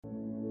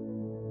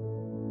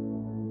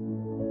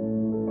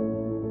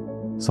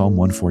Psalm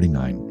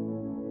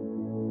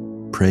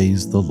 149.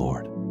 Praise the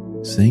Lord.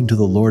 Sing to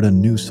the Lord a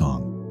new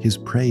song, his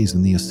praise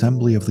in the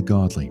assembly of the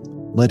godly.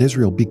 Let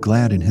Israel be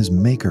glad in his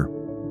Maker.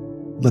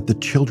 Let the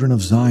children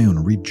of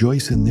Zion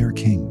rejoice in their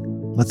King.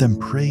 Let them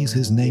praise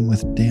his name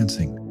with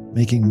dancing,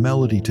 making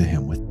melody to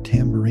him with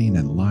tambourine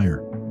and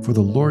lyre. For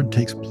the Lord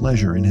takes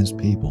pleasure in his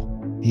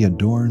people. He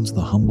adorns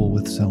the humble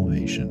with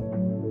salvation.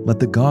 Let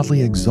the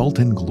godly exult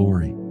in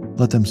glory.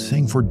 Let them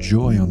sing for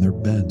joy on their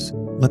beds.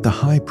 Let the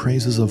high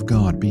praises of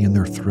God be in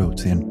their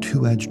throats and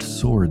two-edged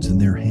swords in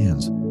their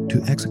hands,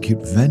 to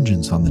execute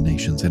vengeance on the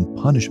nations and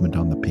punishment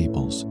on the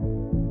peoples,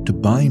 to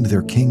bind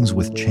their kings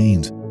with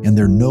chains and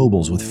their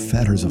nobles with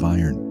fetters of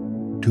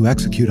iron, to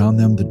execute on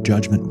them the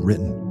judgment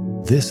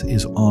written. This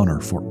is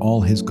honor for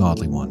all his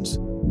godly ones.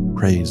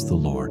 Praise the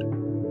Lord.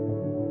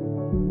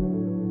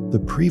 The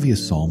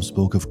previous psalm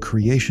spoke of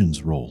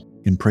creation's role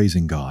in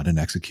praising God and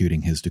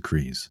executing his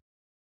decrees.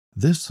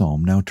 This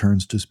psalm now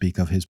turns to speak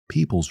of his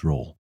people's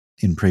role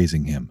in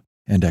praising him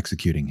and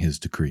executing his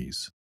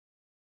decrees.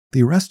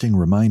 The arresting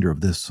reminder of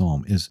this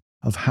psalm is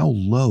of how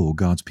low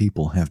God's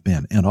people have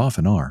been and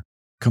often are,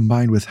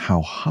 combined with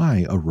how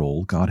high a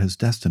role God has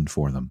destined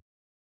for them.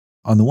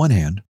 On the one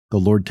hand, the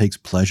Lord takes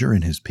pleasure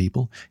in his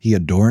people. He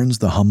adorns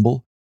the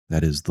humble,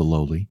 that is, the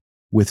lowly,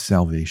 with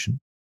salvation.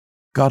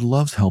 God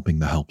loves helping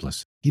the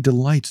helpless. He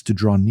delights to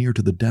draw near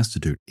to the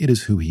destitute. It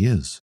is who he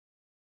is.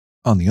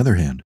 On the other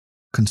hand,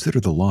 consider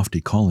the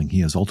lofty calling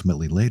he has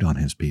ultimately laid on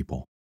his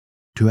people: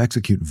 to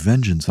execute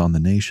vengeance on the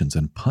nations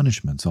and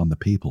punishments on the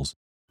peoples,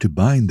 to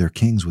bind their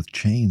kings with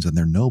chains and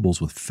their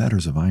nobles with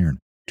fetters of iron,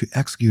 to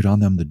execute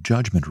on them the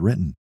judgment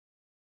written.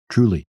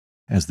 Truly,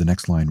 as the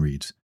next line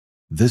reads,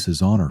 this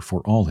is honor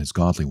for all his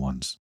godly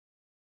ones.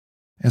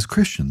 As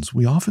Christians,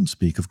 we often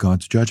speak of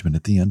God's judgment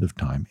at the end of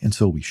time, and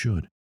so we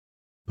should.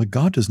 But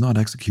God does not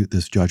execute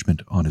this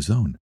judgment on his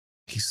own.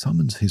 He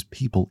summons his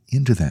people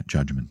into that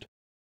judgment.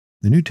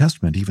 The New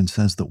Testament even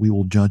says that we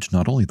will judge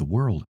not only the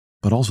world,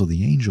 but also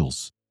the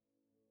angels.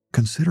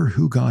 Consider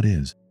who God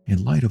is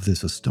in light of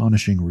this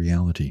astonishing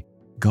reality.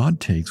 God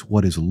takes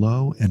what is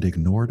low and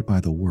ignored by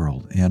the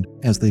world, and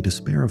as they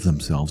despair of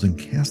themselves and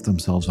cast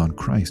themselves on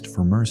Christ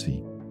for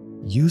mercy,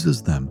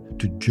 uses them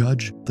to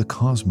judge the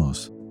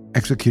cosmos,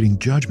 executing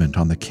judgment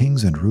on the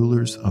kings and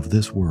rulers of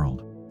this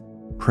world.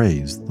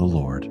 Praise the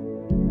Lord.